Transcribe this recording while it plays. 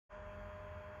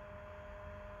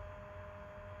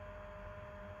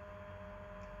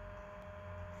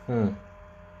Hmm.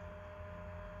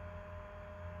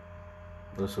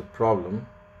 That's a problem.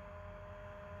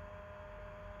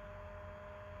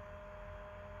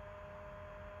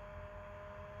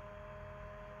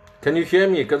 Can you hear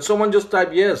me? Can someone just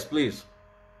type yes, please?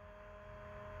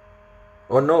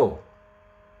 Or no?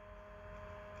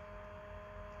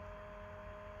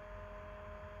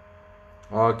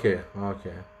 Okay,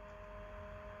 okay.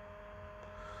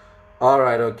 All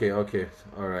right, okay, okay.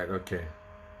 All right, okay.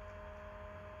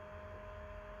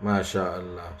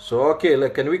 MashaAllah. So, okay,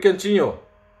 like, can we continue?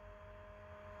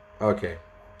 Okay.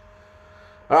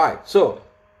 All right, so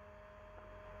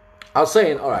I was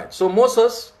saying, all right, so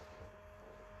Moses,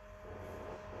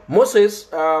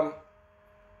 the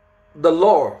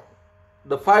law,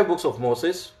 the 5 books of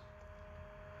Moses,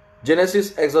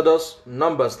 Genesis, Exodus,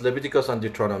 Numbers, Leviticus, and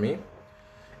Deuteronomy.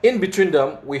 In between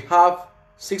them, we have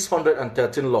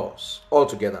 613 laws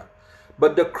altogether.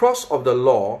 But the crux of the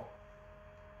law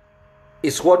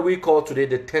is what we call today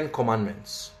the 10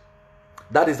 Commandments.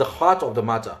 That is the heart of the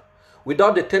matter.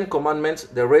 Without the 10 Commandments,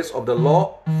 the rest of the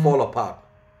law fall apart.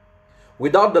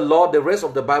 Without the law, the rest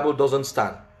of the Bible doesn't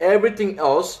stand. Everything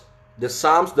else, the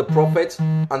Psalms, the prophets,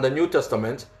 and the New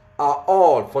Testament are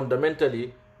all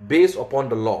fundamentally based upon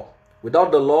the law.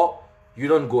 Without the law, you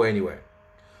don't go anywhere.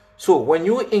 So when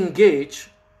you engage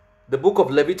the book of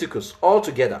Leviticus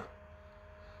altogether,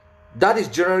 that is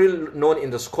generally known in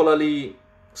the scholarly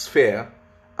sphere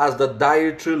as the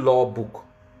dietary law book.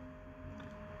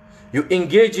 You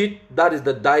engage it, that is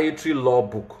the dietary law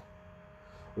book.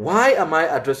 Why am I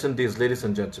addressing this, ladies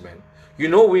and gentlemen? You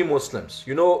know, we Muslims,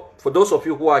 you know, for those of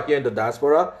you who are here in the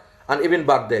diaspora and even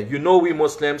back there, you know, we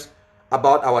Muslims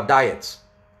about our diets.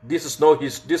 This is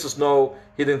no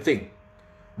hidden thing.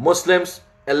 Muslims,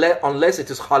 unless it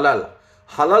is halal.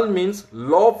 Halal means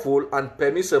lawful and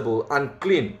permissible and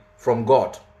clean from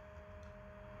God.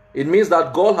 It means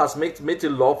that God has made it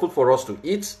lawful for us to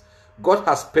eat. God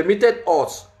has permitted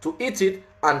us to eat it,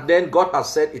 and then God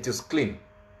has said it is clean.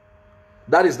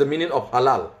 That is the meaning of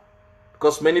halal.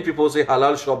 Because many people say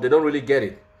halal shop, they don't really get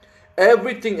it.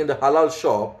 Everything in the halal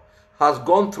shop has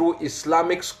gone through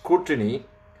Islamic scrutiny,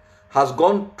 has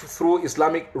gone through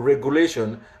Islamic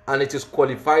regulation, and it is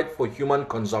qualified for human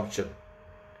consumption.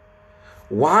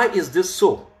 Why is this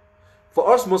so?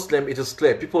 For us Muslims, it is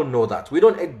clear. People know that. We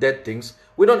don't eat dead things.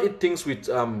 We don't eat things with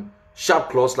sharp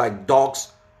claws like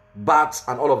dogs, bats,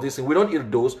 and all of these things. We don't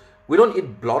eat those. We don't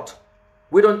eat blood.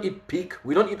 We don't eat pig.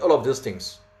 We don't eat all of these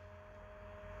things.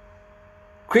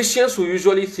 Christians who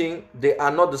usually think they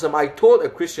are not the same. I told a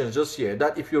Christian just here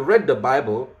that if you read the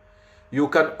Bible, you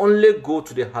can only go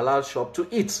to the halal shop to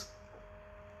eat.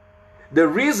 The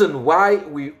reason why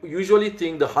we usually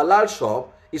think the halal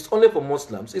shop is only for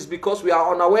Muslims is because we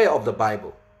are unaware of the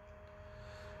Bible.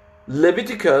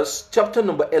 Leviticus chapter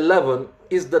number 11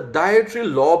 is the dietary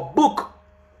law book.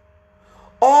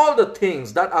 All the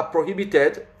things that are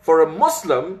prohibited for a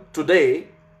Muslim today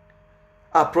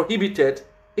are prohibited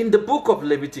in the book of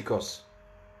Leviticus.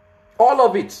 All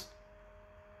of it.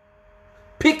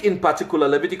 Pick in particular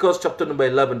Leviticus chapter number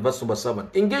 11 verse number 7.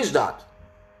 Engage that.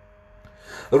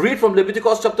 Read from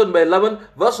Leviticus chapter number 11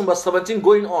 verse number 17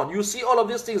 going on. You see all of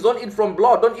these things. Don't eat from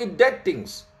blood. Don't eat dead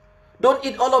things. Don't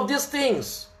eat all of these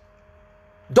things.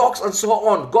 Dogs and so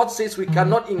on. God says we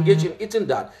cannot engage in eating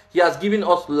that. He has given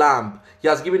us lamb. He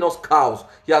has given us cows.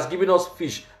 He has given us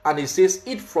fish. And he says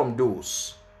eat from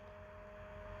those.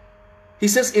 He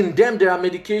says in them there are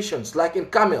medications like in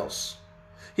camels.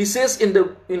 He says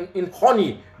in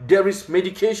honey there is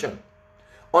medication.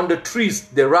 On the trees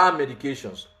there are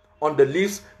medications. On the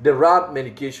leaves there are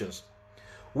medications.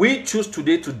 We choose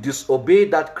today to disobey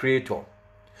that creator.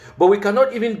 But we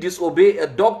cannot even disobey a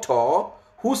doctor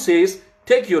who says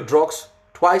take your drugs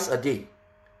twice a day.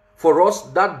 For us,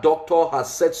 that doctor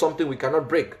has said something we cannot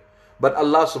break. But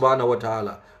Allah subhanahu wa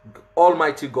ta'ala,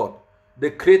 Almighty God, the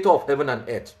creator of heaven and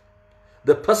earth,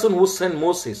 the person who sent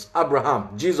Moses,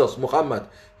 Abraham, Jesus, Muhammad,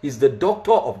 he's the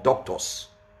doctor of doctors.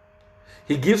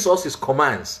 He gives us his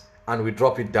commands and we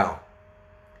drop it down.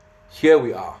 Here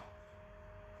we are.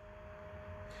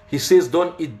 He says,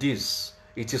 don't eat this.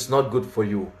 It is not good for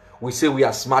you. We say we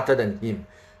are smarter than him.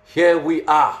 Here we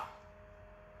are.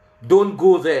 Don't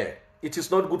go there. It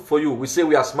is not good for you. We say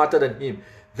we are smarter than him.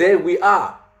 There we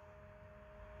are.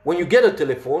 When you get a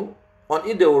telephone, on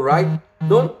it they will write,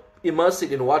 don't immerse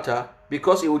it in water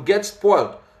because it will get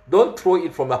spoiled. Don't throw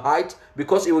it from a height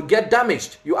because it will get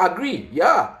damaged. You agree?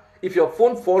 Yeah. If your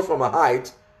phone falls from a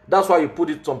height, that's why you put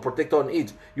it some protector on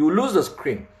it. You lose the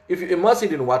screen. If you immerse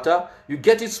it in water, you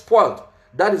get it spoiled.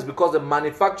 That is because the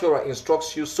manufacturer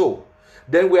instructs you so.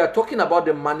 Then we are talking about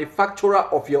the manufacturer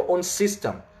of your own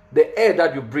system. The air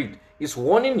that you breathe. is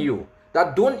warning you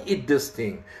that don't eat this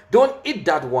thing, don't eat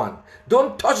that one,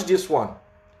 don't touch this one.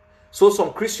 So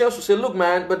some Christians will say, look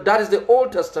man, but that is the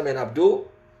Old Testament, Abdul.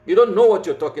 You don't know what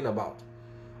you're talking about.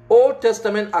 Old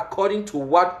Testament according to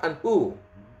what and who?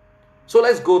 So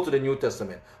let's go to the New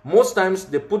Testament. Most times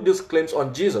they put these claims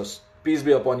on Jesus, peace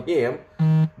be upon him.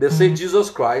 They say Jesus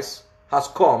Christ has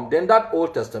come, then that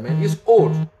Old Testament is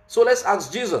old. So let's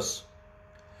ask Jesus.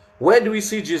 Where do we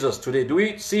see Jesus today? Do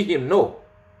we see him? No,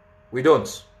 we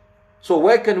don't. So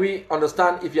where can we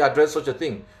understand if you address such a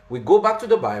thing? We go back to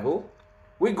the Bible.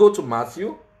 We go to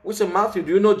Matthew. We say, Matthew,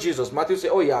 do you know Jesus? Matthew say,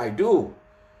 oh yeah, I do.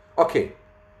 Okay.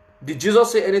 Did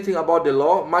Jesus say anything about the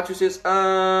law? Matthew says,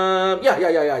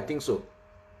 yeah, I think so.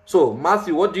 So,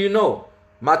 Matthew, what do you know?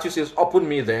 Matthew says, open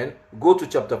me then. Go to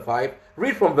chapter 5.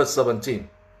 Read from verse 17.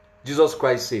 Jesus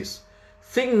Christ says,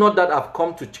 think not that I've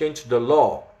come to change the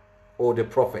law or the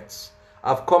prophets.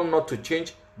 I've come not to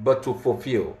change, but to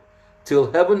fulfill.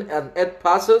 Till heaven and earth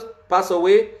pass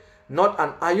away, not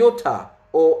an iota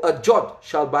or a jot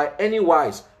shall by any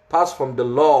wise pass from the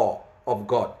law of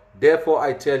God. Therefore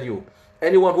I tell you,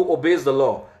 anyone who obeys the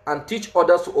law and teach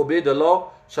others to obey the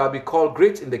law shall be called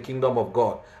great in the kingdom of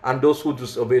God. And those who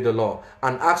disobey the law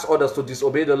and ask others to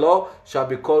disobey the law shall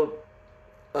be called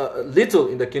little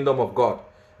in the kingdom of God.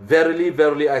 Verily,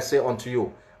 verily, I say unto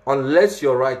you, unless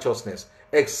your righteousness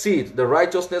exceed the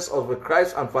righteousness of the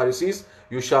Christ and Pharisees,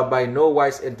 you shall by no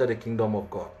wise enter the kingdom of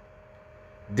God.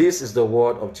 This is the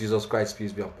word of Jesus Christ,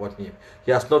 peace be upon him.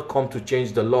 He has not come to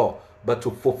change the law, but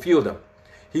to fulfill them.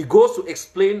 He goes to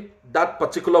explain that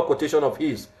particular quotation of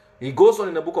his. He goes on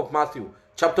in the book of Matthew,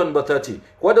 chapter number 30.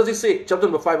 What does he say? Chapter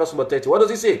number 5, verse number 30. What does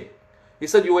he say? He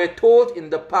said, you were told in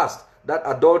the past that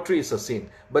adultery is a sin.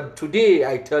 But today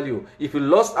I tell you, if you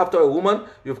lust after a woman,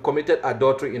 you've committed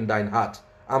adultery in thine heart.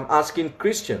 I'm asking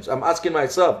Christians, I'm asking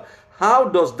myself, how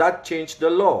does that change the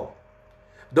law?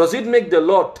 Does it make the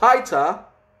law tighter,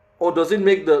 or does it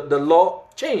make the law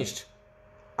changed?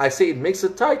 I say it makes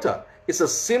it tighter. It's a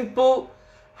simple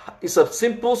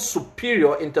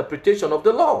superior interpretation of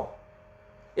the law.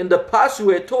 In the past, you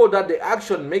were told that the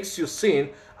action makes you sin.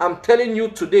 I'm telling you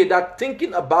today that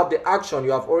thinking about the action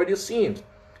you have already sinned.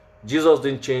 Jesus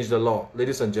didn't change the law,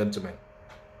 ladies and gentlemen.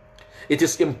 It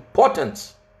is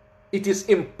important. It is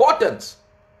important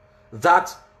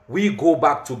that we go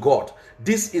back to God.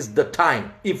 This is the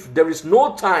time. If there is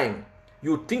no time,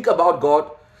 you think about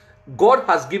God. God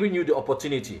has given you the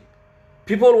opportunity.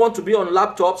 People want to be on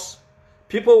laptops.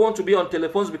 People want to be on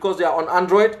telephones because they are on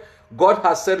Android. God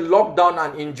has said, lock down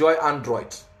and enjoy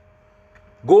Android.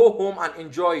 Go home and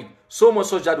enjoy it. So much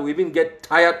so that we even get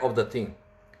tired of the thing.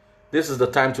 This is the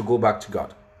time to go back to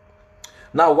God.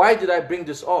 Now, why did I bring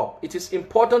this up? It is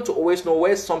important to always know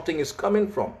where something is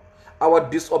coming from. Our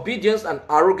disobedience and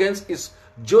arrogance is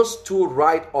just too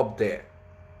right up there.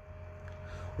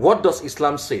 What does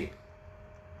Islam say?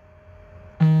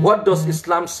 What does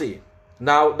Islam say?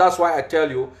 Now, that's why I tell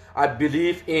you, I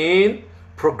believe in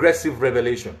progressive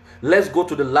revelation. Let's go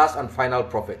to the last and final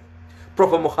prophet.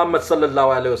 Prophet Muhammad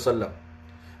sallallahu alaihi wasallam.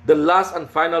 The last and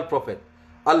final prophet.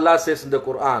 Allah says in the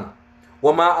Quran,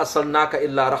 وَمَا أَرْسَلْنَاكَ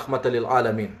إِلَّا رَحْمَةً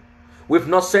لِلْعَالَمِينَ. We've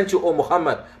not sent you, O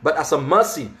Muhammad, but as a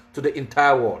mercy to the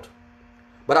entire world.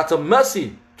 But as a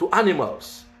mercy to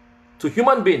animals, to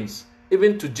human beings,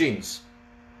 even to jinns.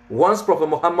 Once Prophet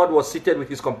Muhammad was seated with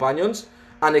his companions,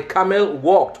 and a camel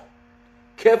walked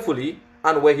carefully,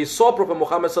 and when he saw Prophet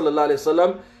Muhammad sallallahu alaihi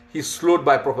wasallam, he slowed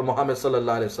by Prophet Muhammad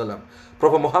sallallahu alaihi wasallam.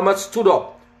 Prophet Muhammad stood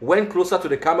up, went closer to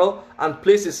the camel, and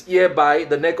placed his ear by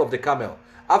the neck of the camel.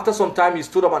 After some time, he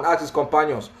stood up and asked his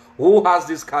companions, who has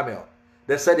this camel?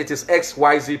 They said it is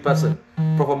XYZ person.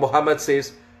 Prophet Muhammad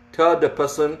says, tell the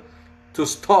person to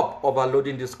stop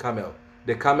overloading this camel.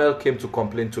 The camel came to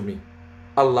complain to me.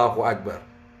 Allahu Akbar.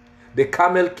 The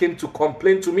camel came to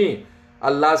complain to me.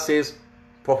 Allah says,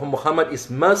 Prophet Muhammad is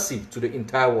mercy to the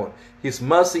entire world. His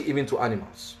mercy even to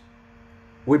animals.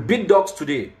 We beat dogs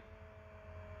today.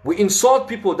 We insult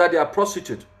people that they are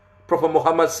prostitutes. Prophet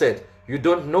Muhammad said, you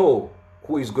don't know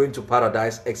who is going to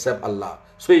paradise except Allah.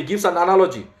 So he gives an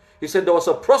analogy. He said there was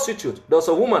a prostitute, there was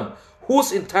a woman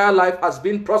whose entire life has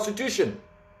been prostitution.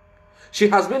 She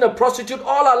has been a prostitute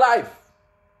all her life,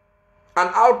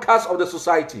 an outcast of the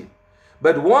society.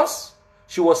 But once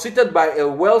she was seated by a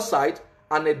well side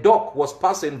and a dog was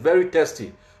passing very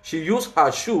thirsty, she used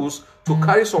her shoes to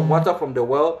carry some water from the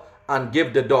well and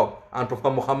gave the dog. And Prophet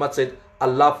Muhammad said,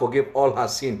 Allah forgave all her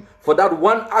sin for that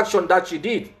one action that she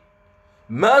did.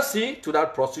 Mercy to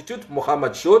that prostitute,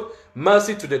 Muhammad showed.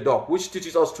 Mercy to the dog, which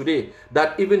teaches us today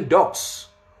that even dogs,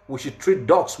 we should treat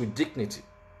dogs with dignity.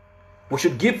 We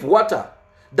should give water.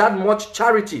 That much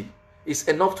charity is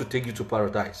enough to take you to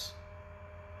paradise.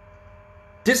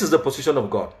 This is the position of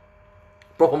God.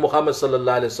 Prophet Muhammad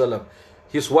sallallahu alaihi wasallam,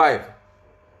 his wife,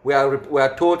 we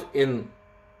are told in,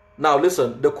 now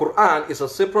listen, the Quran is a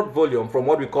separate volume from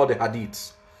what we call the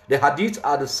hadiths. The hadiths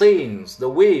are the sayings, the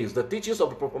ways, the teachings of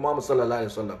the Prophet Muhammad sallallahu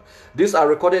alaihi wasallam. These are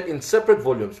recorded in separate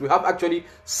volumes. We have actually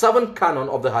 7 canon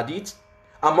of the hadiths,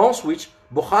 amongst which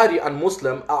Bukhari and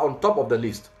Muslim are on top of the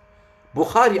list.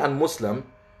 Bukhari and Muslim,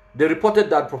 they reported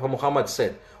that Prophet Muhammad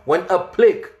said, when a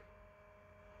plague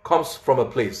comes from a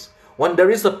place, when there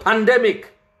is a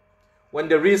pandemic, when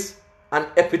there is an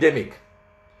epidemic,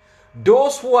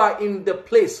 those who are in the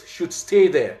place should stay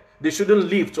there. They shouldn't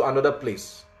leave to another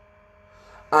place.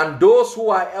 And those who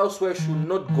are elsewhere should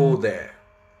not go there.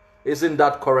 Isn't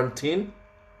that quarantine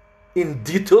in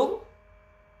detail?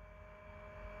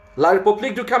 La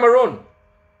République du Cameroon.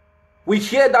 We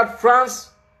hear that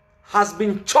France has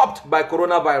been chopped by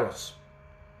coronavirus.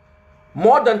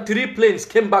 More than 3 planes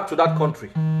came back to that country.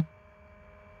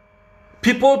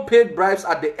 People paid bribes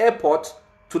at the airport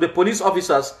to the police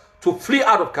officers to flee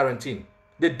out of quarantine.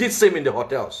 They did same in the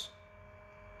hotels.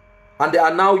 And they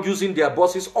are now using their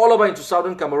buses all over into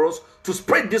southern Cameroon to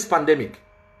spread this pandemic.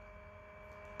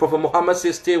 Prophet Muhammad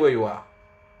says, stay where you are.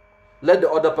 Let the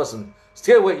other person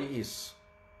stay where he is.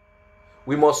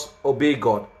 We must obey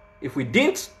God. If we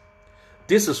didn't,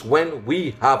 this is when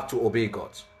we have to obey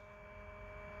God.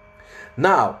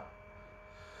 Now,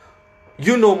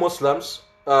 you know Muslims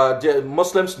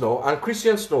know and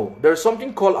Christians know there is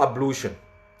something called ablution.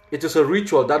 It is a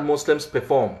ritual that Muslims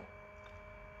perform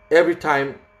every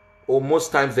time, or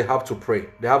most times they have to pray.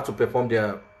 They have to perform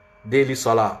their daily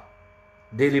salah,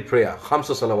 daily prayer,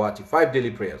 khamsa salawati, 5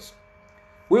 daily prayers.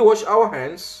 We wash our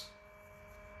hands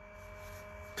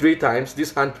 3 times,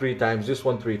 this hand 3 times, this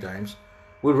one 3 times.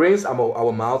 We rinse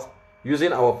our mouth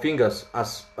using our fingers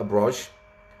as a brush.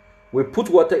 We put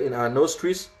water in our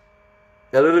nostrils,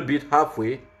 a little bit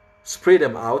halfway, spray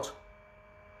them out.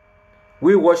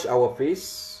 We wash our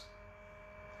face.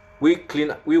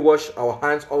 We wash our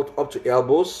hands out up to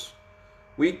elbows.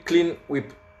 We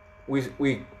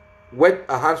wet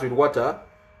our hands with water,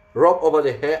 rub over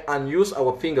the hair and use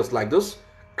our fingers like this.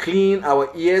 Clean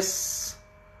our ears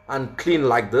and clean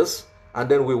like this. And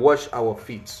then we wash our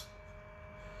feet.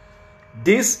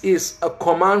 This is a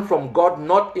command from God,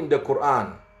 not in the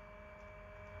Quran.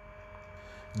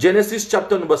 Genesis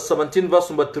chapter number 17 verse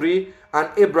number 3, and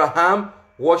Abraham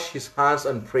washed his hands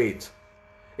and prayed.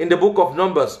 In the book of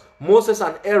Numbers, Moses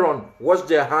and Aaron washed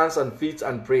their hands and feet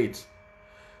and prayed.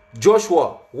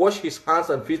 Joshua washed his hands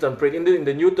and feet and prayed. In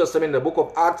the New Testament, in the book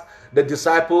of Acts, the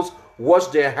disciples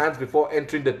washed their hands before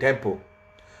entering the temple.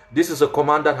 This is a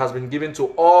command that has been given to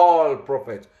all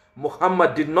prophets.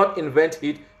 Muhammad did not invent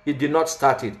it. He did not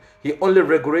start it. He only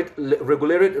regulated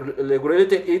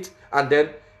it, and then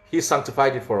he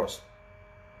sanctified it for us.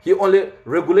 He only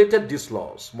regulated these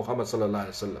laws, Muhammad sallallahu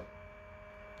alaihi wasallam.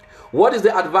 What is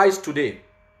the advice today?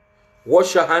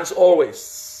 Wash your hands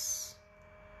always.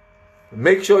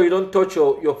 Make sure you don't touch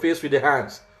your face with the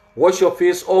hands. Wash your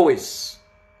face always.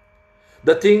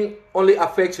 The thing only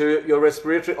affects your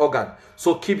respiratory organ.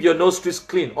 So keep your nostrils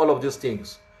clean, all of these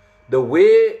things. The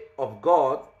way of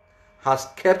God has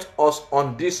kept us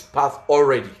on this path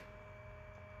already.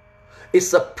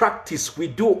 It's a practice we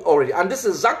do already. And this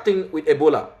is the exact thing with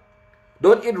Ebola.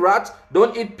 Don't eat rats,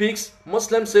 don't eat pigs.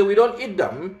 Muslims say we don't eat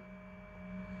them.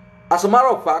 As a matter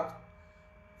of fact,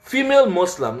 female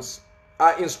Muslims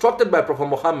are instructed by Prophet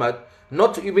Muhammad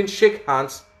not to even shake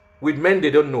hands with men they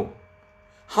don't know.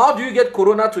 How do you get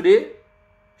corona today?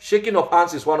 Shaking of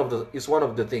hands is one of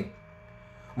the things.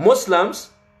 Muslims,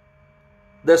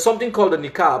 there's something called the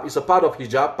niqab. It's a part of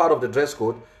hijab, part of the dress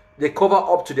code. They cover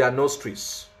up to their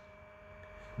nostrils.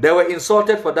 They were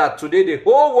insulted for that. Today the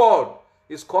whole world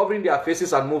is covering their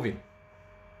faces and moving.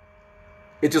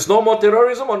 It is no more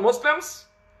terrorism on Muslims.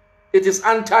 It is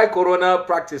anti-corona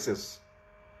practices.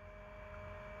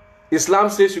 Islam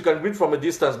says you can greet from a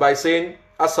distance by saying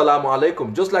Assalamu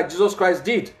alaikum, just like Jesus Christ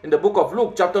did in the book of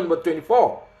Luke, chapter number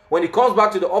 24. When he comes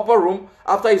back to the upper room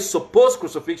after his supposed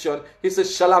crucifixion, he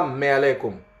says Shalom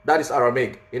alaikum. That is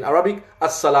Aramaic. In Arabic,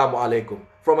 Assalamu alaikum.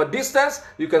 From a distance,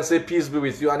 you can say peace be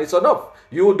with you, and it's enough.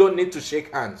 You don't need to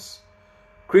shake hands.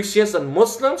 Christians and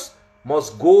Muslims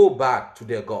must go back to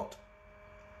their God.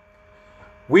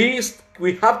 We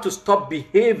have to stop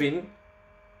behaving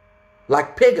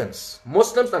like pagans.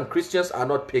 Muslims and Christians are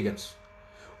not pagans.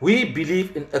 We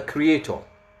believe in a creator.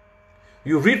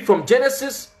 You read from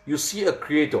Genesis, you see a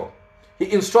creator.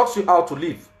 He instructs you how to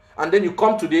live. And then you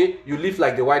come today, you live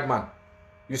like the white man.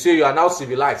 You say you are now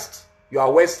civilized. You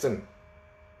are Western.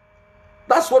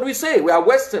 That's what we say. We are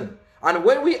Western. And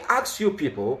when we ask you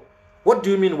people, what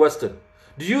do you mean Western?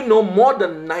 Do you know more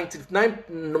than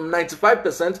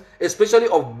 95%, especially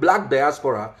of black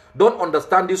diaspora, don't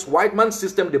understand this white man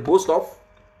system they boast of?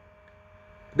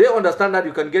 They understand that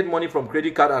you can get money from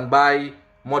credit card and buy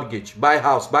mortgage, buy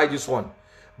house, buy this one.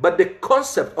 But the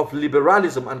concept of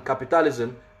liberalism and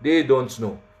capitalism, they don't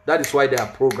know. That is why they are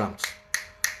programmed.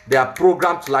 They are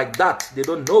programmed like that. They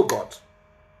don't know God.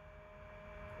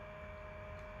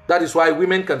 That is why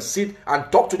women can sit and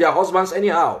talk to their husbands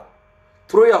anyhow.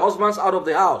 Throw your husbands out of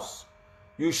the house.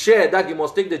 You share that he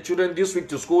must take the children this week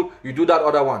to school. You do that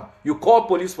other one. You call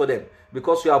police for them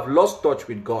because you have lost touch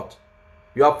with God.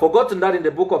 You have forgotten that in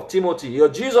the book of Timothy. Your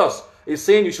Jesus is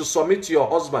saying you should submit to your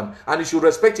husband and you should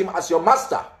respect him as your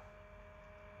master.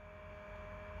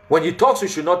 When he talks, you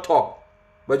should not talk.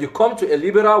 But you come to a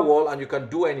liberal world and you can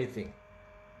do anything.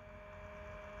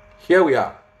 Here we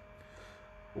are.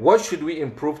 What should we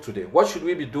improve today? What should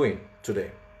we be doing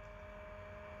today?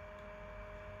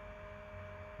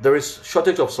 There is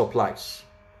shortage of supplies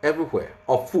everywhere,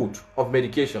 of food, of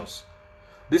medications.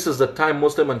 This is the time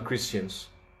Muslim and Christians,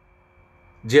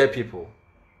 dear people,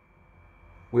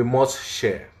 we must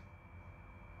share.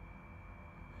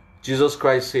 Jesus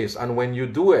Christ says, and when you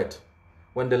do it,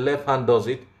 when the left hand does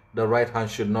it, the right hand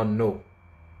should not know.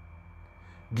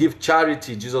 Give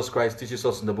charity, Jesus Christ teaches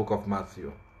us in the book of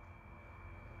Matthew.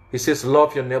 He says,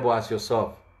 love your neighbor as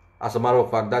yourself. As a matter of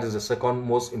fact, that is the second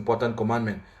most important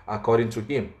commandment according to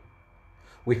him.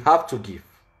 We have to give.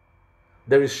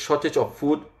 There is shortage of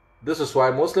food. This is why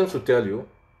Muslims will tell you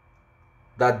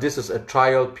that this is a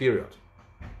trial period.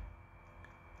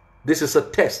 This is a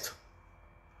test.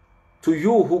 To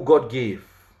you who God gave,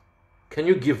 can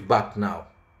you give back now?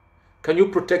 Can you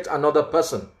protect another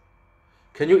person?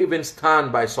 Can you even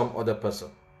stand by some other person?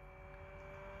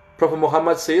 Prophet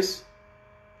Muhammad says,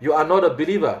 you are not a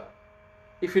believer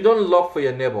if you don't love for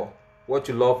your neighbor what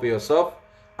you love for yourself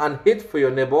and hate for your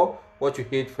neighbor what you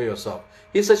hate for yourself.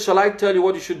 He said, shall I tell you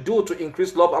what you should do to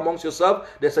increase love amongst yourself?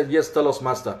 They said, yes, tell us,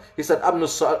 Master. He said, Ashnu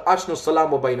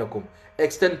salamu bainakum.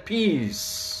 Extend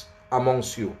peace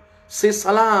amongst you. Say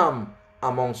salam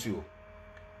amongst you.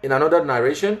 In another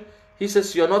narration, he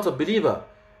says, you're not a believer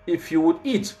if you would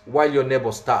eat while your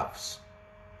neighbor starves.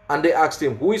 And they asked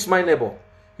him, who is my neighbor?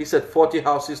 He said, 40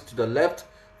 houses to the left,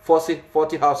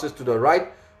 40 houses to the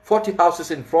right, 40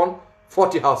 houses in front,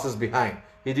 40 houses behind.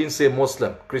 He didn't say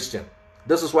Muslim, Christian.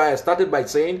 This is why I started by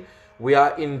saying we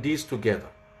are in this together.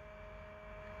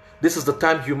 This is the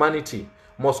time humanity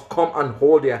must come and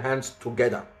hold their hands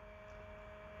together.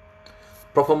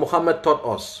 Prophet Muhammad taught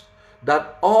us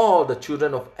that all the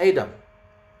children of Adam,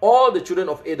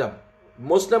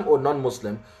 Muslim or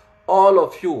non-Muslim, all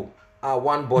of you are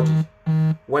one body.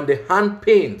 When the hand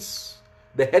pains,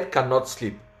 the head cannot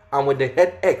sleep. And when the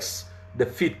head aches, the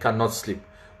feet cannot sleep.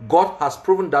 God has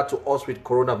proven that to us with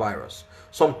coronavirus.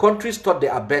 Some countries thought they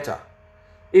are better.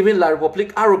 Even La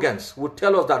Republique arrogance would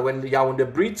tell us that when the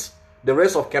Yaoundé breathes, the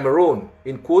rest of Cameroon,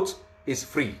 in quotes, is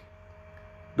free.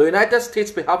 The United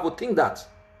States perhaps would think that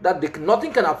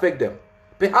nothing can affect them.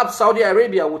 Perhaps Saudi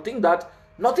Arabia would think that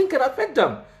nothing can affect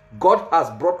them. God has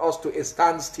brought us to a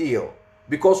standstill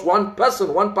because one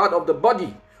person, one part of the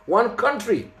body, one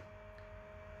country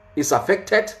is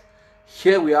affected.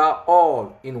 Here we are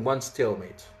all in one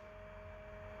stalemate.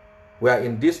 We are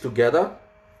in this together.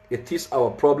 It is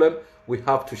our problem. We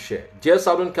have to share. Dear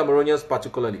Southern Cameroonians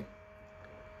particularly,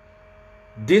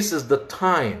 this is the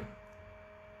time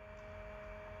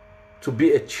to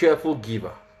be a cheerful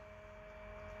giver.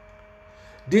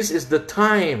 This is the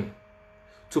time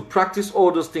to practice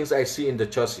all those things I see in the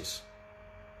churches.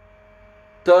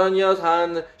 Turn your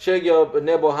hand, shake your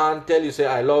neighbor hand, tell you, say,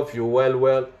 I love you,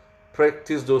 well.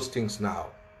 Practice those things now.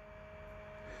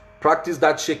 Practice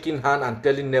that shaking hand and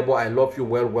telling neighbor, I love you,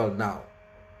 well now.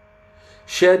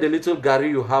 Share the little gari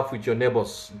you have with your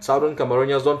neighbors. Southern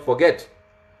Cameroonians, don't forget,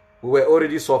 we were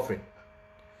already suffering.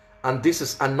 And this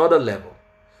is another level.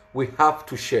 We have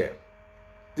to share.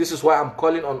 This is why I'm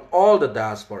calling on all the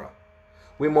diaspora.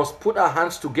 We must put our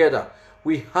hands together.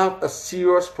 We have a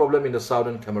serious problem in the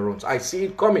Southern Cameroons. I see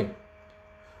it coming.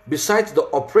 Besides the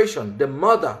oppression, the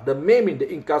murder, the maiming,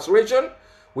 the incarceration,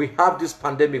 we have this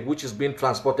pandemic which is being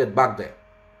transported back there.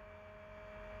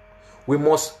 We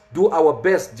must do our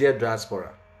best, dear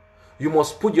diaspora. You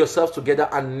must put yourselves together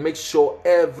and make sure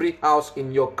every house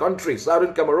in your country,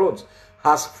 Southern Cameroons,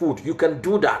 has food. You can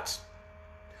do that.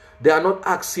 They are not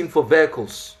asking for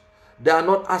vehicles. They are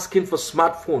not asking for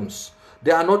smartphones.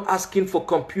 They are not asking for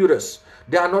computers.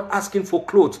 They are not asking for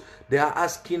clothes. They are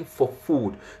asking for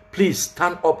food. Please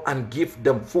stand up and give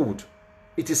them food.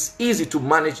 It is easy to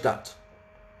manage that.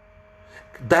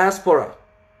 Diaspora,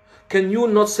 can you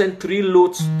not send 3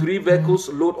 vehicles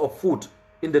load of food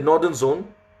in the northern zone?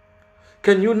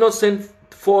 Can you not send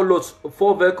 4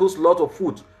 vehicles, lot of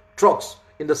food, trucks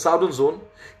in the southern zone?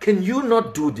 Can you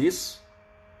not do this?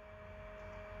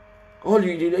 All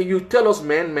you tell us,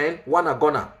 man, wanna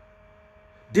gonna.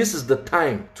 This is the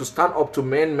time to stand up to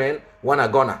man, wanna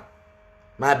gonna.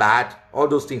 My bad, all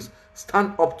those things.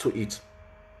 Stand up to it.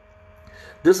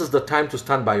 This is the time to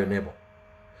stand by your neighbor.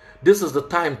 This is the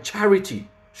time charity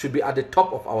should be at the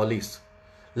top of our list.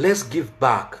 Let's give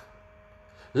back.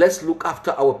 Let's look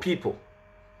after our people.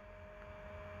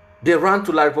 They ran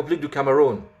to La République du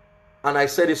Cameroon, and I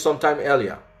said it sometime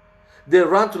earlier. They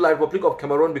ran to La République of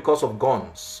Cameroon because of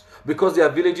guns, because their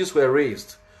villages were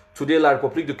razed. Today, La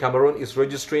République du Cameroon is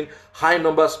registering high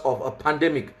numbers of a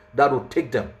pandemic that will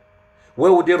take them.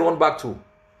 Where would they run back to?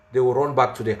 They will run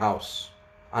back to the house.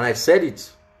 And I said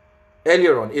it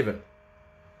earlier on even.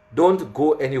 Don't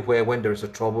go anywhere when there is a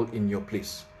trouble in your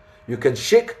place. You can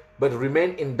shake, but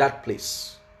remain in that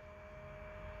place.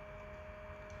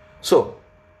 So,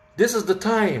 this is the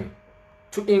time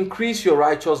to increase your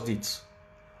righteous deeds.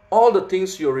 All the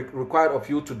things you're required of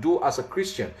you to do as a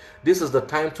Christian, this is the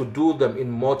time to do them in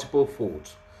multiple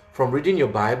folds. From reading your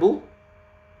Bible,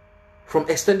 from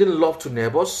extending love to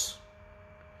neighbors,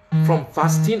 from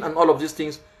fasting and all of these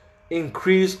things.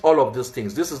 Increase all of these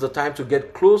things. This is the time to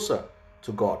get closer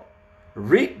to God.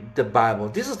 Read the Bible.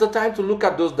 This is the time to look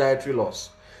at those dietary laws.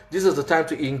 This is the time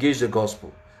to engage the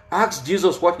gospel. Ask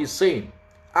Jesus what he's saying.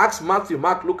 Ask Matthew,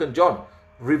 Mark, Luke, and John.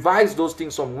 Revise those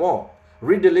things some more.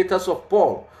 Read the letters of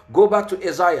Paul. Go back to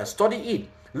Isaiah. Study it.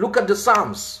 Look at the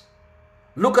Psalms.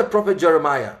 Look at Prophet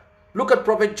Jeremiah. Look at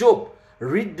Prophet Job.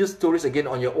 Read these stories again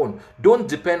on your own. Don't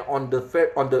depend on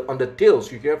the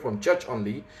tales you hear from church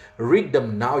only. Read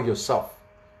them now yourself.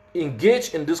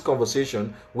 Engage in this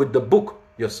conversation with the book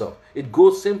yourself. It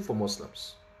goes same for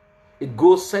Muslims. It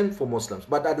goes same for Muslims.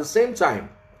 But at the same time,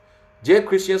 dear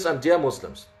Christians and dear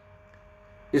Muslims,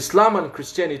 Islam and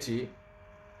Christianity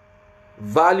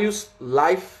values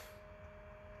life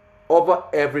over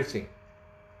everything.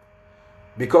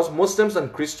 Because Muslims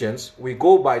and Christians, we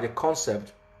go by the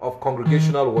concept of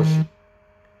congregational worship.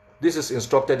 This is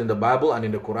instructed in the Bible and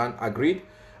in the Quran, agreed.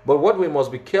 But what we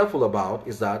must be careful about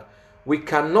is that we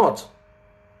cannot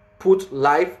put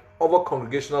life over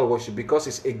congregational worship because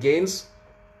it's against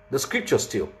the scripture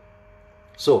still.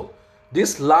 So,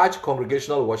 this large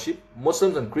congregational worship,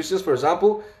 Muslims and Christians, for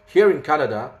example, here in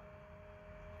Canada,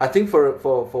 I think for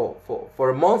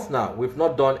a month now, we've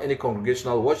not done any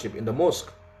congregational worship in the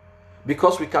mosque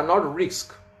because we cannot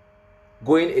risk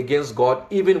going against God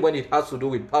even when it has to do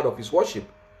with part of his worship.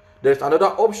 There's another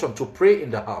option to pray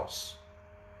in the house.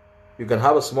 You can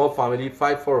have a small family,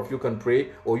 4 of you can pray,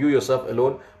 or you yourself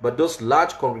alone. But those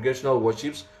large congregational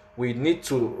worships, we need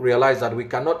to realize that we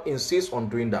cannot insist on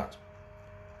doing that.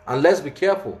 And let's be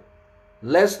careful.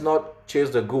 Let's not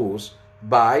chase the goose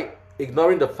by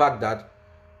ignoring the fact that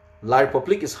La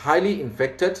République is highly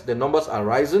infected, the numbers are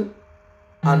rising,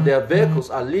 and their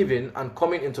vehicles are leaving and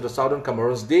coming into the southern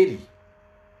Cameroons daily.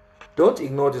 Don't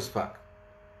ignore this fact.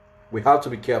 We have to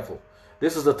be careful.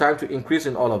 This is the time to increase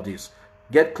in all of this.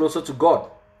 Get closer to God.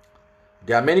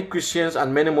 There are many Christians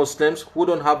and many Muslims who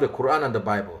don't have the Quran and the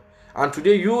Bible. And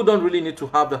today you don't really need to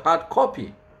have the hard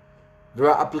copy. There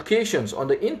are applications on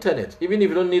the internet. Even if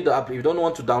you don't need the app, if you don't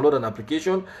want to download an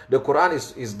application, the Quran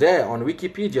is there on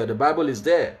Wikipedia. The Bible is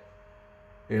there.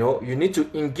 You know, you need to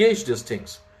engage these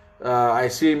things. I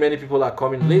see many people are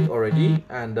coming late already,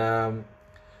 and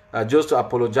just to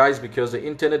apologize because the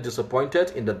internet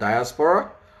disappointed in the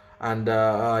diaspora, and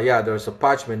yeah, there's a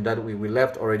parchment that we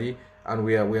left already, and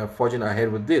we are forging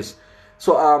ahead with this.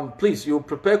 So please, you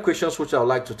prepare questions which I would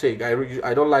like to take.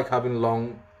 I don't like having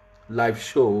long live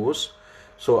shows,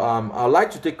 so I'd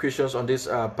like to take questions on this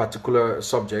particular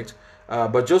subject,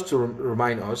 but just to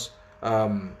remind us,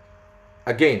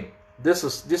 again, this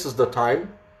is the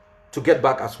time to get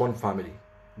back as one family.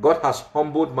 God has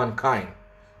humbled mankind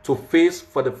to face,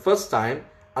 for the first time,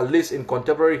 at least in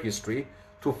contemporary history,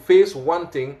 to face one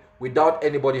thing without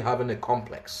anybody having a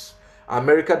complex.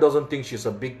 America doesn't think she's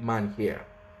a big man here.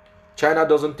 China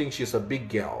doesn't think she's a big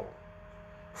girl.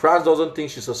 France doesn't think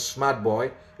she's a smart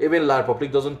boy. Even La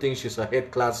République doesn't think she's a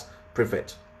head class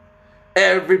prefect.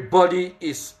 Everybody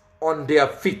is on their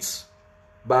feet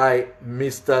by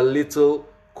Mr. Little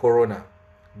Corona.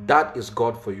 That is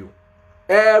God for you.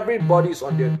 Everybody is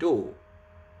on their toe.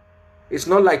 It's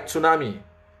not like tsunami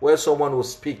where someone will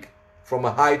speak from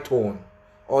a high tone,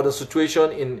 or the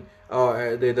situation in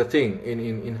the thing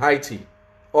in Haiti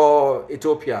or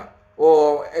Ethiopia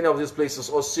or any of these places,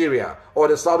 or Syria or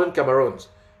the southern Cameroons.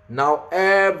 Now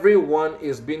everyone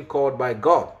is being called by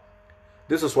God.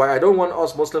 This is why I don't want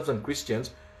us Muslims and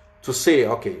Christians to say,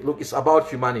 okay, look, it's about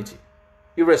humanity,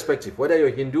 irrespective, whether you're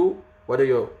Hindu, whether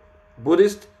you're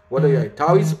Buddhist, whether you're a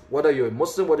Taoist, whether you're a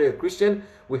Muslim, whether you're a Christian,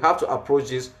 we have to approach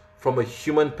this from a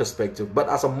human perspective. But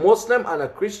as a Muslim and a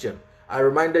Christian, I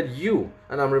reminded you,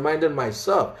 and I'm reminding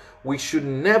myself, we should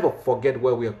never forget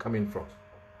where we are coming from.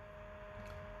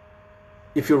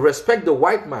 If you respect the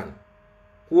white man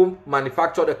who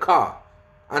manufactured a car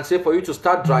and say for you to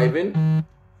start driving,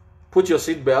 put your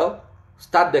seatbelt,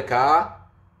 start the car,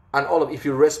 and all of, if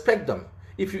you respect them,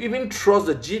 if you even trust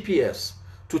the GPS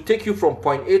to take you from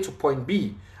point A to point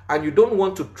B, and you don't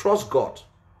want to trust God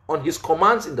on his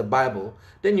commands in the Bible,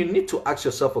 then you need to ask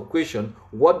yourself a question: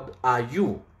 what are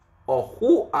you, or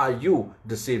who are you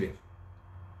deceiving?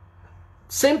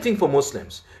 Same thing for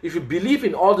Muslims. If you believe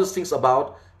in all these things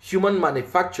about human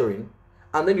manufacturing,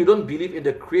 and then you don't believe in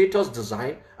the Creator's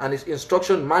design and his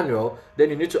instruction manual, then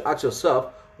you need to ask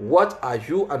yourself, what are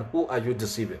you and who are you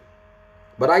deceiving?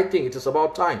 But I think it is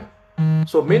about time.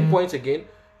 So main point again,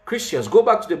 Christians, go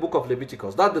back to the book of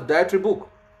Leviticus. That's the dietary book.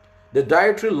 The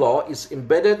dietary law is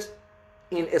embedded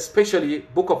in especially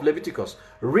book of Leviticus.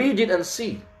 Read it and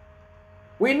see.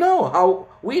 We know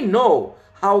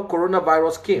how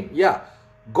coronavirus came. Yeah,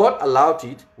 God allowed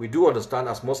it. We do understand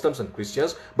as Muslims and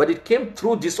Christians, but it came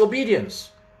through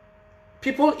disobedience.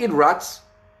 People eat rats,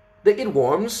 they eat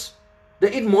worms,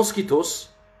 they eat mosquitoes,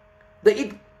 they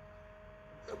eat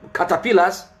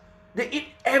caterpillars, they eat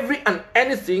every and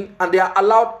anything, and they are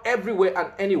allowed everywhere and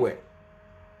anywhere.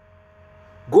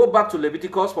 Go back to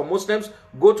Leviticus for Muslims,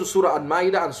 go to Surah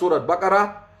Al-Ma'idah and Surah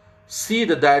Al-Baqarah, see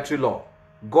the dietary law.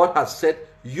 God has said,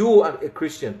 you are a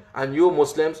Christian and you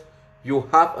Muslims, you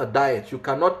have a diet. You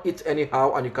cannot eat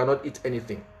anyhow and you cannot eat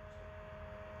anything.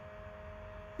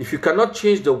 If you cannot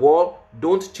change the world,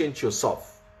 don't change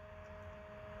yourself.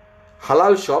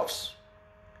 Halal shops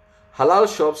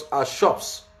are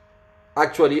shops,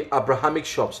 actually Abrahamic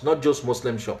shops, not just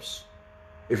Muslim shops.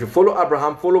 If you follow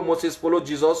Abraham, follow Moses, follow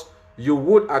Jesus, you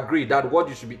would agree that what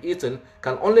you should be eating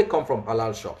can only come from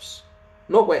halal shops,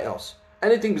 nowhere else.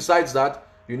 Anything besides that,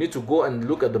 you need to go and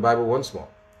look at the Bible once more.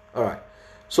 All right.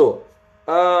 So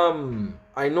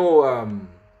I know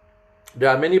there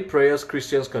are many prayers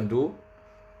Christians can do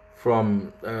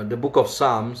from the book of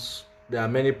Psalms. There are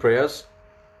many prayers,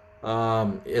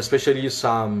 especially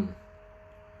Psalm.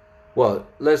 Well,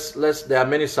 there are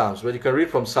many Psalms, but you can read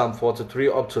from Psalm 43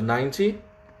 up to 90.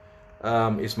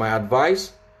 Is my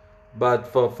advice. But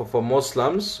for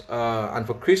Muslims and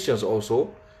for Christians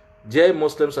also, dear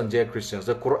Muslims and dear Christians,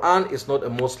 the Quran is not a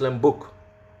Muslim book.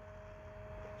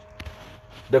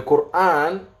 The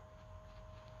Quran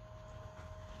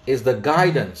is the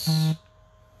guidance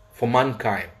for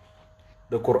mankind.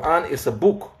 The Quran is a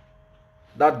book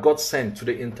that God sent to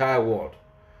the entire world.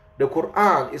 The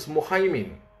Quran is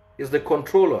Muhaymin, is the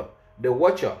controller, the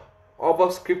watcher over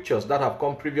scriptures that have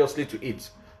come previously to it,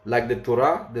 like the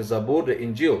Torah, the Zabur, the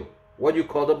Injil, what you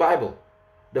call the Bible.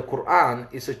 The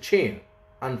Quran is a chain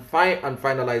and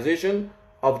finalization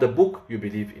of the book you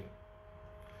believe in.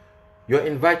 You're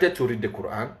invited to read the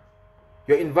Quran.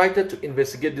 You're invited to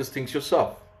investigate these things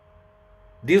yourself.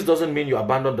 This doesn't mean you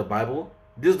abandon the Bible.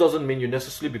 This doesn't mean you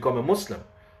necessarily become a Muslim.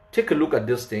 Take a look at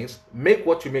these things. Make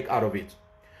what you make out of it.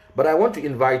 But I want to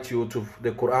invite you to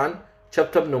the Quran,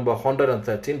 chapter number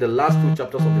 113, the last two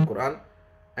chapters of the Quran,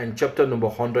 and chapter number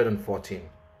 114.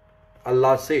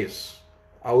 Allah says,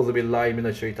 A'udhu billahi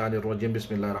minash shaitanir rajim,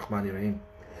 bismillahir rahmanir rahim.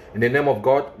 In the name of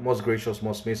God, most gracious,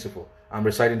 most merciful. I'm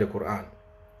reciting the Quran.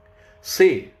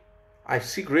 Say, I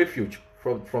seek refuge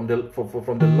from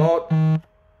the Lord.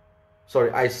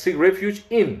 Sorry, I seek refuge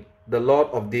in the Lord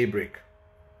of daybreak,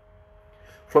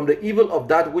 from the evil of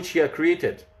that which he has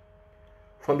created,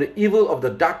 from the evil of the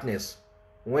darkness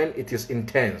when it is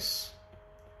intense,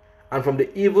 and from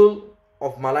the evil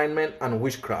of malignment and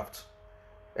witchcraft.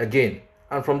 Again,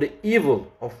 and from the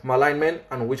evil of malignment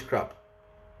and witchcraft,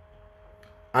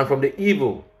 and from the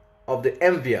evil of the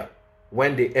envier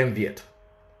when they envied.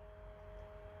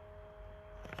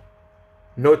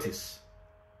 Notice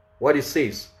what it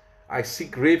says. I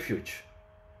seek refuge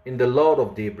in the Lord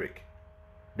of daybreak,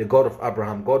 the God of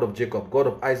Abraham, God of Jacob, God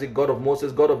of Isaac, God of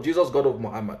Moses, God of Jesus, God of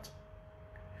Muhammad.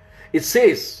 It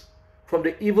says, from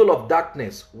the evil of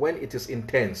darkness when it is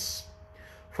intense,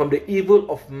 from the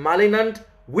evil of malignant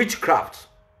witchcraft,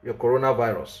 your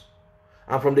coronavirus,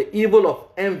 and from the evil of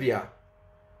envier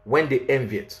when they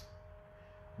envy it.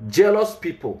 Jealous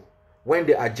people, when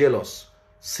they are jealous,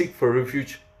 seek for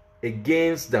refuge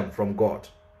against them from God.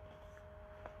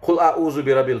 قل أعوذ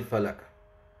برب الفلق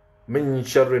من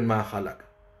شر ما خلق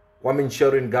ومن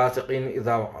شر غاسق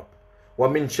إذا وقب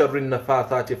ومن شر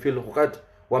النفاثات في العقد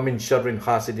ومن شر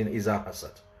حاسد إذا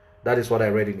حسد. That is what I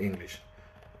read in English.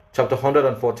 Chapter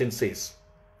 114 says,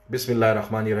 Bismillah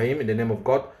ar-Rahman ar-Rahim, in the name of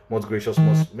God, most gracious,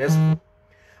 most merciful.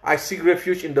 I seek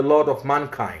refuge in the Lord of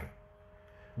mankind,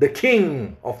 the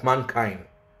King of mankind,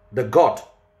 the God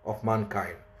of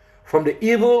mankind, from the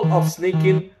evil of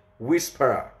sneaking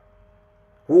whisperer,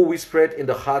 who whispered in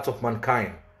the heart of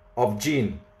mankind, of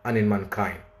jinn and in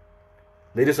mankind.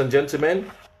 Ladies and gentlemen,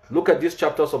 look at these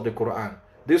chapters of the Quran.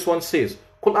 This one says,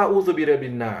 Qul a'udhu bi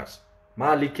rabbin nas,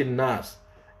 malikin nas,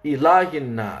 ilahin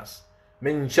nas,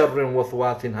 min sharrin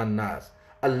wathwatin hannas,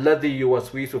 alladhi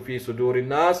yuwaswisu fi sudurin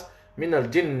nas, min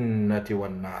al-jinnati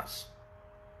wan nas.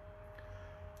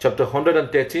 Chapter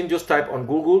 113, just type on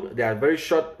Google, they are very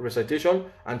short recitation,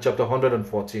 and chapter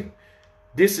 114.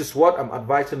 This is what I'm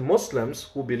advising Muslims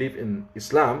who believe in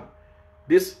Islam.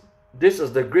 This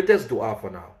is the greatest dua for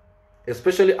now.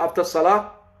 Especially after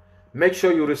Salah, make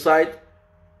sure you recite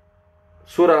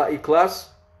Surah Ikhlas,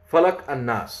 Falak and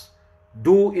Nas.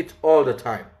 Do it all the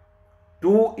time.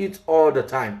 Do it all the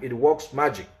time. It works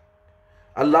magic.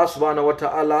 Allah subhanahu wa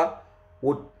ta'ala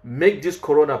would make this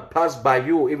corona pass by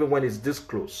you even when it's this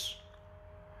close.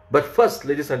 But first,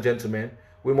 ladies and gentlemen,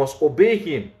 we must obey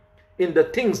him in the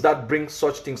things that bring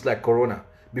such things like corona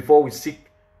before we seek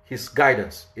his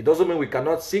guidance. It doesn't mean we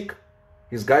cannot seek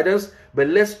his guidance, but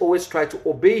let's always try to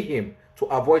obey him to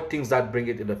avoid things that bring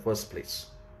it in the first place.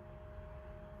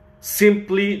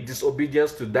 Simply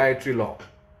disobedience to dietary law.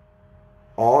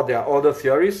 Or there are other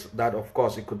theories that, of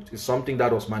course, it's something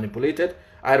that was manipulated.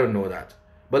 I don't know that.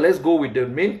 But let's go with the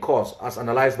main cause as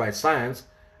analyzed by science.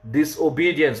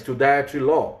 Disobedience to dietary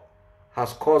law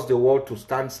has caused the world to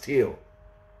stand still.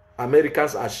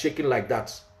 Americans are shaking like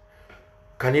that.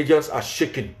 Canadians are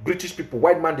shaking. British people,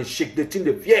 white man, they shake. They think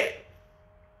they fear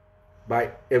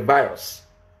by a virus.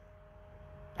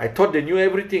 I thought they knew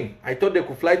everything. I thought they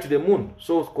could fly to the moon.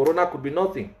 So corona could be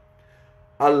nothing.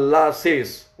 Allah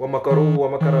says, وَمَكَرُوا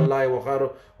وَمَكَرَ اللَّهِ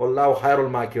وَاللَّهُ خَيْرُ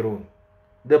الْمَاكِرُونَ.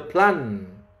 The plan,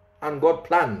 and God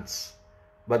plans,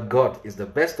 but God is the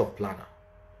best of planner.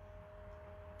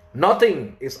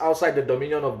 Nothing is outside the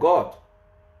dominion of God.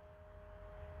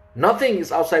 Nothing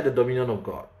is outside the dominion of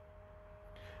God.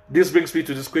 This brings me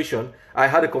to this question. I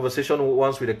had a conversation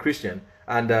once with a Christian,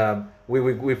 and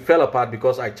we fell apart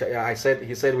because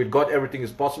he said with God everything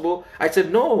is possible. I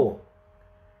said no.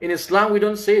 In Islam we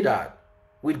don't say that.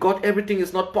 With God everything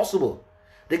is not possible.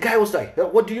 The guy was like,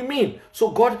 what do you mean?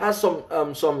 So God has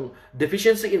some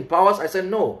deficiency in powers? I said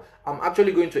no. I'm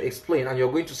actually going to explain, and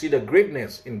you're going to see the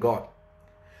greatness in God.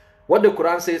 What the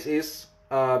Quran says is,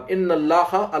 Inna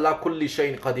Allaha ala kulli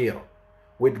shayin qadir.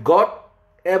 With God,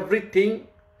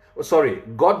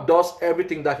 God does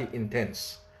everything that he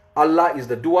intends. Allah is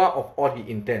the doer of all he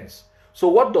intends. So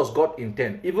what does God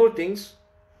intend? Evil things?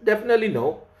 Definitely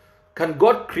no. Can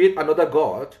God create another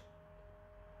God?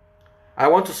 I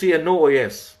want to see a no or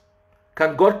yes.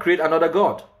 Can God create another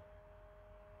God?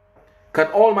 Can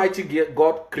Almighty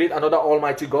God create another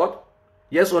Almighty God?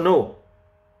 Yes or no?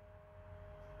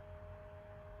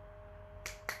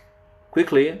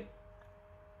 Quickly.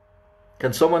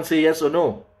 Can someone say yes or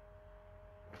no?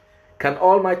 Can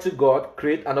Almighty God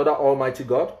create another Almighty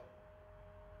God?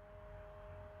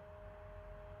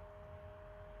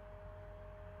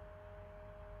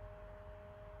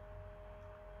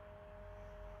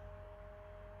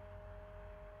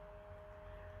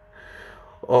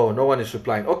 Oh, no one is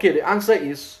replying. Okay, the answer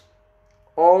is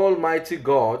Almighty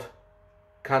God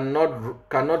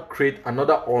cannot create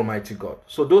another Almighty God.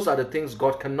 So those are the things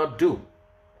God cannot do.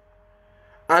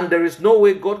 And there is no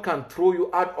way God can throw you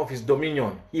out of his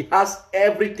dominion. He has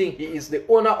everything. He is the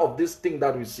owner of this thing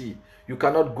that we see. You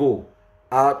cannot go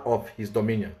out of his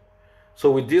dominion.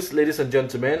 So with this, ladies and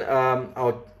gentlemen,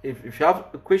 if you have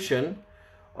a question,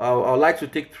 I would like to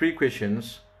take 3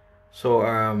 questions. So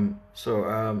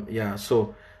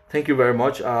thank you very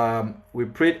much. We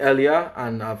prayed earlier,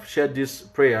 and I've shared this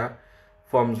prayer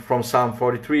from Psalm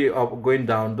 43 going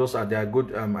down. They are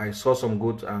good. I saw some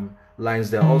good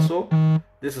lines there also.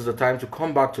 This is the time to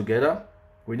come back together.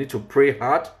 We need to pray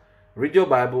hard. Read your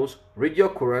Bibles, read your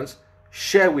Qurans,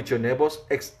 share with your neighbors,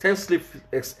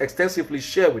 extensively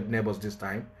share with neighbors this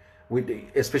time,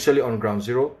 especially on Ground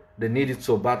Zero. They need it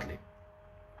so badly.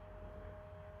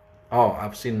 Oh,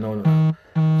 I've seen no.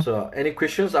 So any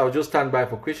questions? I'll just stand by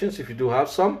for questions if you do have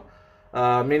some.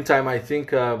 Meantime, I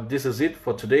think this is it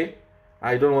for today.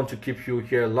 I don't want to keep you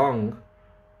here long.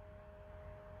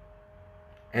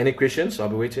 Any questions? I'll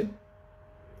be waiting.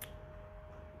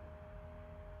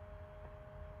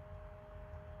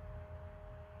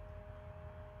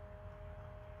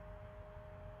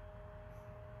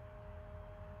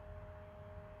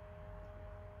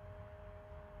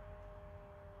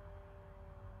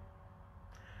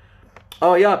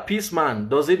 Oh yeah, peace man.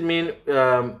 Does it mean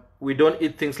we don't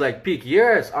eat things like pig?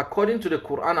 Yes, according to the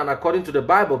Quran and according to the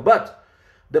Bible. But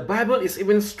the Bible is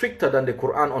even stricter than the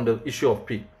Quran on the issue of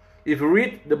pig. If you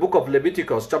read the book of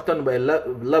Leviticus, chapter number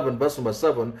 11, verse number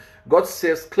 7, God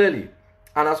says clearly,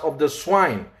 and as of the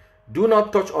swine, do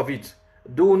not touch of it.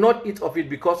 Do not eat of it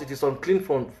because it is unclean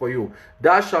for you.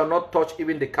 Thou shalt not touch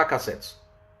even the carcasses.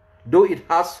 Though it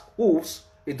has hooves,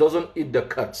 it doesn't eat the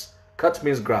cuts. Cut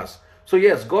means grass. So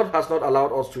yes, God has not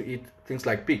allowed us to eat things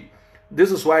like pig.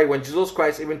 This is why when Jesus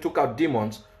Christ even took out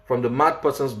demons from the mad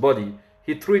person's body,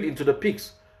 he threw it into the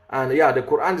pigs. And yeah, the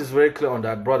Quran is very clear on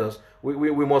that, brothers.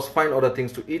 We must find other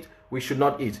things to eat. We should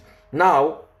not eat.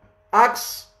 Now,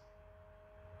 ask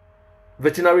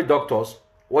veterinary doctors,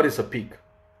 what is a pig?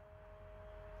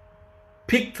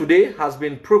 Pig today has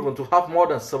been proven to have more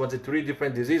than 73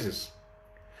 different diseases.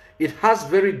 It has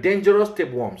very dangerous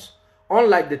tapeworms.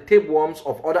 Unlike the tapeworms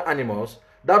of other animals,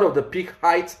 that of the pig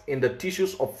hides in the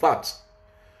tissues of fat.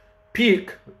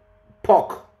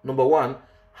 Pork, number one,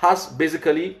 has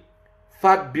basically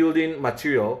fat building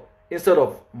material instead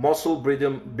of muscle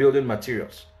building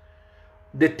materials.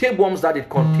 The tapeworms that it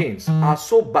contains are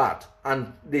so bad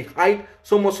and they hide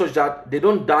so much such that they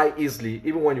don't die easily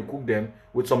even when you cook them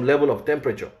with some level of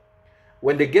temperature.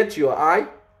 When they get to your eye,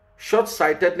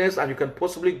 short-sightedness, and you can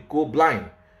possibly go blind.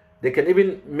 They can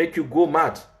even make you go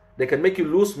mad. They can make you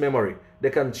lose memory. They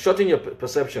can shorten your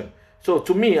perception. So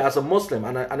to me, as a Muslim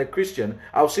and a Christian,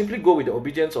 I'll simply go with the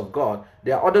obedience of God.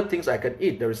 There are other things I can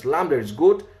eat. There is lamb, there is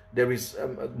goat, there is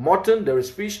mutton, there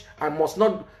is fish. I must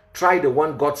not try the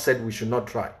one God said we should not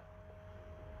try.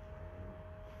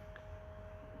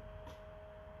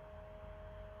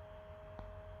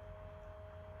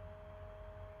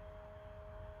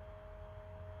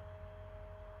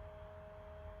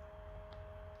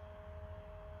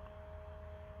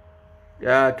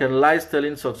 Can lies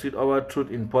telling succeed over truth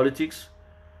in politics?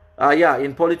 Yeah,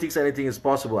 in politics anything is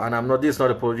possible, and this is not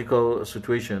a political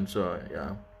situation, so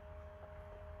yeah.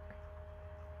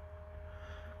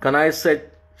 Can I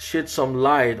shed some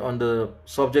light on the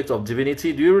subject of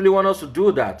divinity? Do you really want us to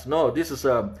do that? No, this is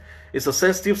it's a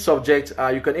sensitive subject.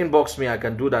 You can inbox me, I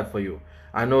can do that for you.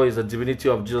 I know it's the divinity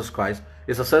of Jesus Christ.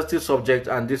 It's a sensitive subject,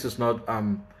 and this is not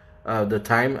the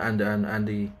time and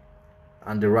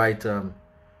the right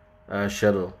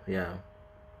schedule. Yeah.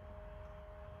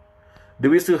 Do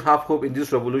we still have hope in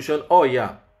this revolution? Oh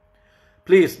yeah.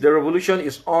 Please, the revolution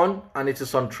is on and it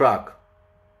is on track.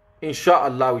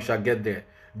 Inshallah, we shall get there.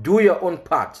 Do your own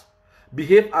part.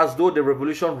 Behave as though the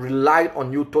revolution relied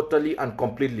on you totally and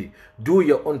completely. Do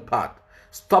your own part.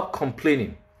 Stop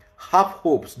complaining. Have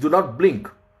hopes. Do not blink.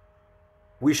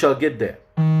 We shall get there.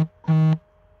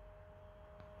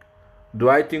 Do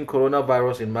I think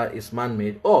coronavirus is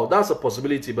man-made? Oh, that's a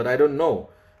possibility, but I don't know.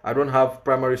 I don't have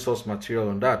primary source material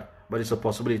on that, but it's a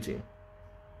possibility.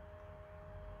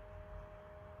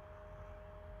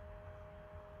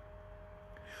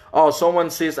 Oh, someone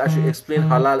says I should explain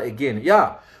halal again.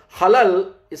 Yeah,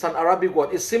 halal is an Arabic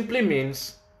word. It simply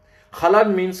means,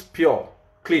 halal means pure,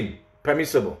 clean,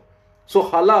 permissible. So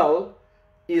halal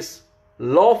is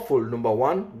lawful, number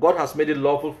one. God has made it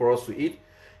lawful for us to eat.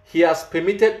 He has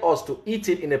permitted us to eat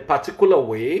it in a particular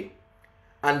way,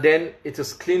 and then it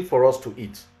is clean for us to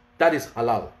eat. That is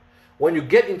halal. When you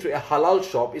get into a halal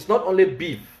shop, it's not only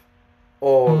beef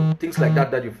or things like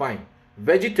that you find.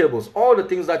 Vegetables, all the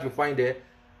things that you find there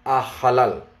are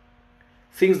halal.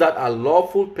 Things that are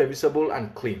lawful, permissible,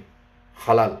 and clean.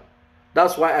 Halal.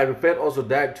 That's why I referred also to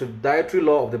the dietary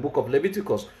law of the book of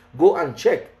Leviticus. Go and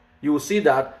check. You will see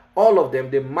that all of them,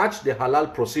 they match the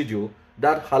halal procedure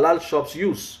that halal shops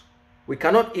use. We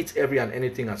cannot eat every and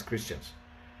anything as Christians.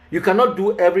 You cannot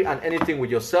do every and anything with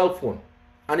your cell phone.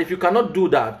 And if you cannot do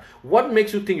that, what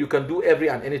makes you think you can do every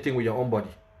and anything with your own body?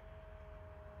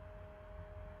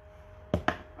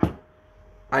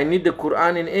 I need the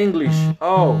Quran in English.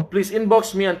 Oh, please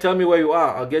inbox me and tell me where you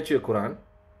are. I'll get you a Quran.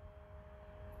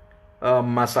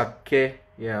 Masake,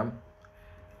 yeah.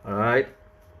 All right.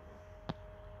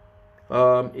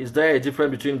 Is there a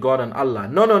difference between God and Allah?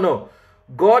 No, no, no.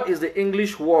 God is the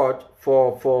English word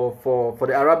for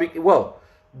the Arabic. Well,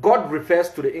 God refers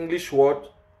to the English word,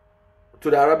 to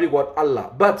the Arabic word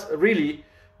Allah. But really,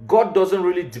 God doesn't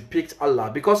really depict Allah,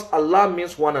 because Allah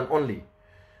means one and only.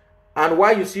 And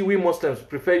why you see we Muslims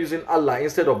prefer using Allah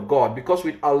instead of God, because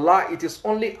with Allah, it is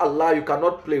only Allah, you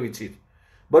cannot play with it.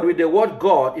 But with the word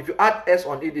God, if you add S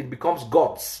on it, it becomes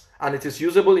gods, and it is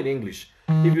usable in English.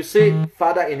 If you say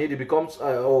Father in it, it becomes,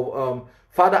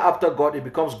 Father after God, it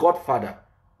becomes Godfather,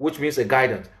 which means a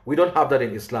guidance. We don't have that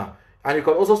in Islam. And you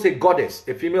can also say Goddess,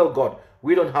 a female God.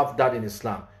 We don't have that in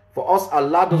Islam. For us,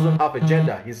 Allah doesn't have a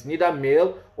gender. He's neither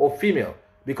male or female.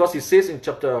 Because he says in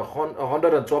chapter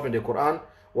 112 in the Quran,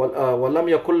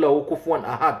 وَلَمْ يَكُلْ لَهُ كُفُوًا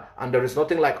أَحَدٌ, and there is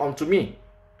nothing like unto me.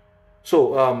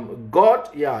 So God,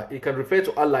 yeah, it can refer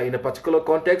to Allah in a particular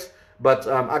context, but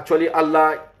actually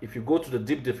Allah, if you go to the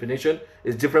deep definition,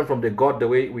 is different from the God the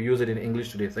way we use it in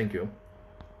English today. Thank you.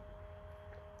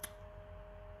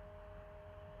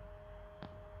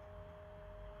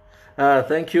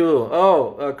 Thank you.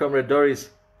 Oh, Comrade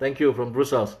Doris, thank you from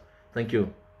Brussels. Thank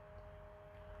you.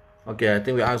 Okay, I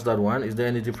think we asked that one. Is there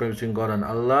any difference between God and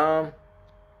Allah?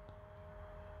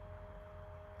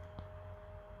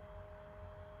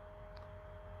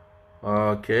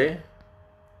 Okay.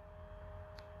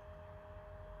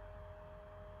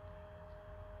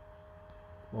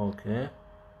 Okay.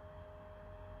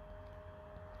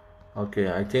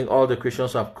 Okay, I think all the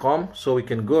questions have come, so we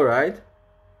can go, right?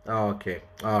 Okay,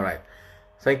 all right.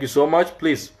 Thank you so much.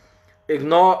 Please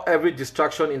ignore every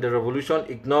distraction in the revolution.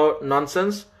 Ignore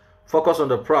nonsense. Focus on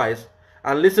the prize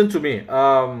and listen to me.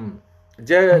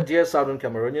 Dear Southern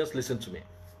Cameroonians, listen to me.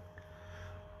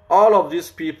 All of these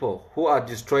people who are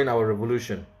destroying our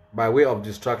revolution by way of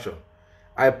distraction,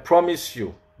 I promise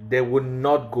you, they will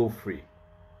not go free.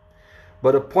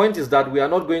 But the point is that we are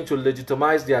not going to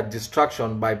legitimize their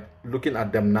distraction by looking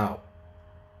at them now.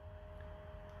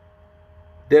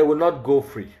 They will not go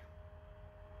free.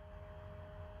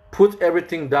 Put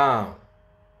everything down.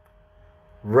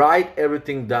 Write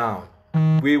everything down.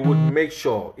 We would make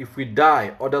sure if we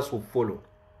die, others will follow.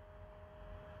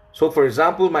 So for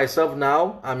example, myself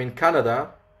now, I'm in Canada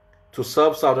to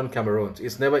serve Southern Cameroons.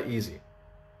 It's never easy.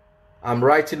 I'm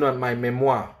writing on my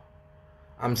memoir.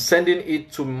 I'm sending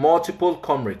it to multiple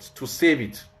comrades to save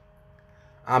it.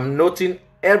 I'm noting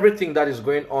everything that is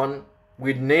going on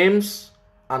with names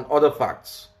and other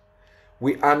facts.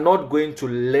 We are not going to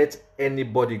let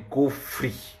anybody go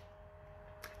free.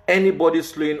 Anybody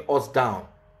slowing us down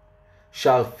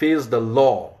shall face the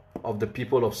law of the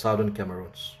people of Southern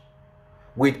Cameroons.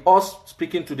 With us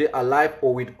speaking today alive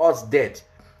or with us dead,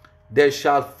 they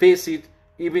shall face it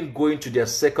even going to their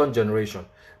second generation.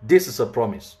 This is a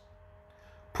promise.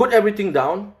 Put everything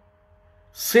down.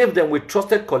 Save them with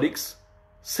trusted colleagues.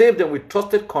 Save them with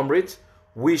trusted comrades.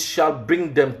 We shall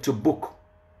bring them to book.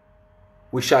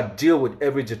 We shall deal with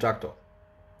every detractor.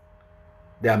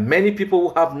 There are many people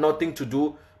who have nothing to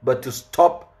do but to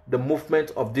stop the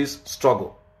movement of this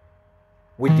struggle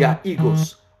with their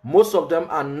egos. Most of them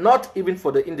are not even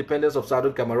for the independence of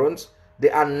Southern Cameroons. They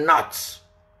are not.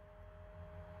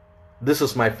 This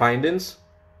is my findings.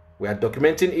 We are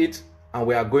documenting it and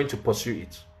we are going to pursue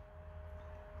it.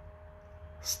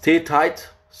 Stay tight,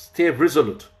 stay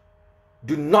resolute.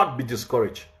 Do not be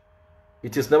discouraged.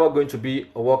 It is never going to be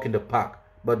a walk in the park,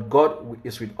 but God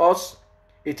is with us.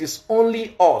 It is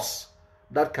only us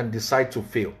that can decide to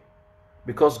fail,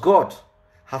 because God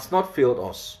has not failed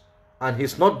us and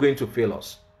He's not going to fail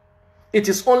us. It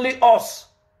is only us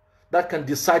that can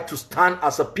decide to stand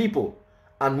as a people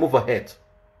and move ahead.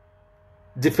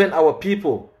 Defend our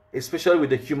people, especially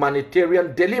with the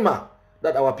humanitarian dilemma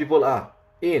that our people are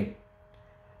in.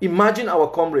 Imagine our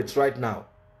comrades right now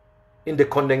in the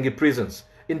Kondengi prisons,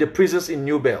 in the prisons in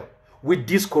New Bell, with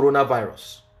this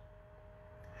coronavirus.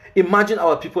 Imagine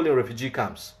our people in refugee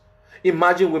camps.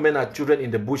 Imagine women and children in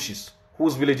the bushes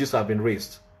whose villages have been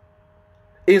razed.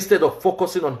 Instead of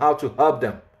focusing on how to help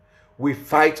them, we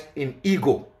fight in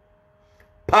ego,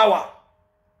 power,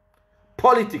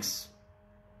 politics,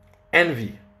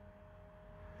 envy.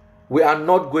 We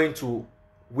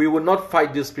will not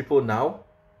fight these people now.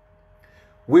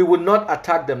 We will not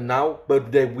attack them now,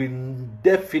 but they will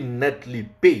definitely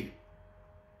pay.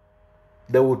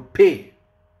 They will pay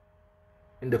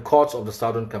in the courts of the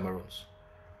Southern Cameroons.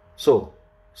 So,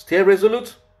 stay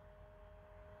resolute.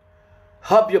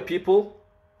 Help your people.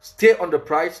 Stay on the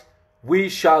prize. We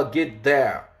shall get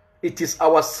there. It is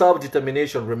our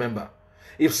self-determination, remember.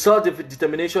 If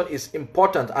self-determination is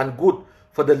important and good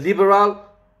for the liberal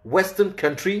Western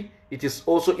country, it is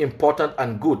also important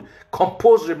and good,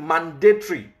 compulsory,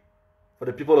 mandatory for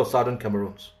the people of Southern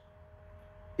Cameroons.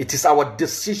 It is our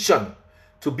decision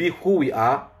to be who we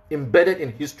are, embedded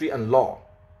in history and law.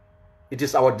 It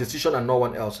is our decision and no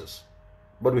one else's.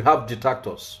 But we have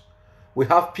detractors. We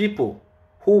have people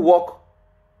who work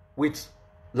with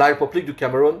La République du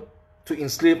Cameroon to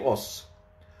enslave us.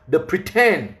 They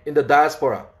pretend in the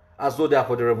diaspora as though they are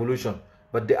for the revolution,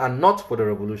 but they are not for the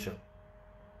revolution.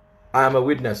 I am a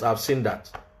witness. I've seen that.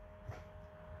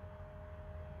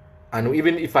 And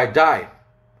even if I die,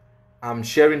 I'm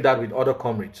sharing that with other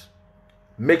comrades.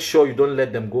 Make sure you don't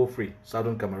let them go free,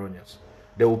 Southern Cameroonians.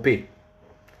 They will pay.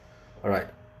 All right.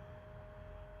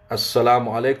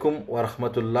 Assalamu alaikum wa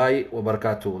rahmatullahi wa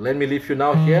barakatuh. Let me leave you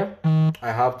now here. I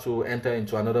have to enter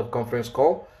into another conference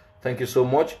call. Thank you so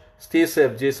much. Stay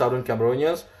safe, dear Southern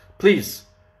Cameroonians. Please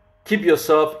keep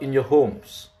yourself in your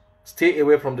homes. Stay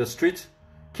away from the street.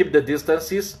 Keep the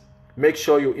distances. Make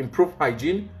sure you improve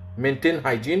hygiene. Maintain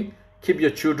hygiene. Keep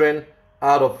your children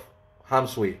out of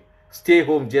harm's way. Stay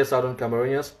home, dear Southern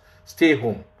Cameroonians. Stay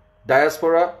home.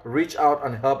 Diaspora, reach out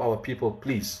and help our people,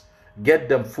 please. Get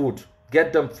them food.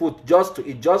 Get them food just to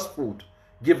eat, just food.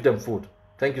 Give them food.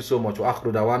 Thank you so much. Wa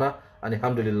akhru dawana and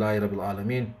alhamdulillahi rabbil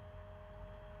alameen.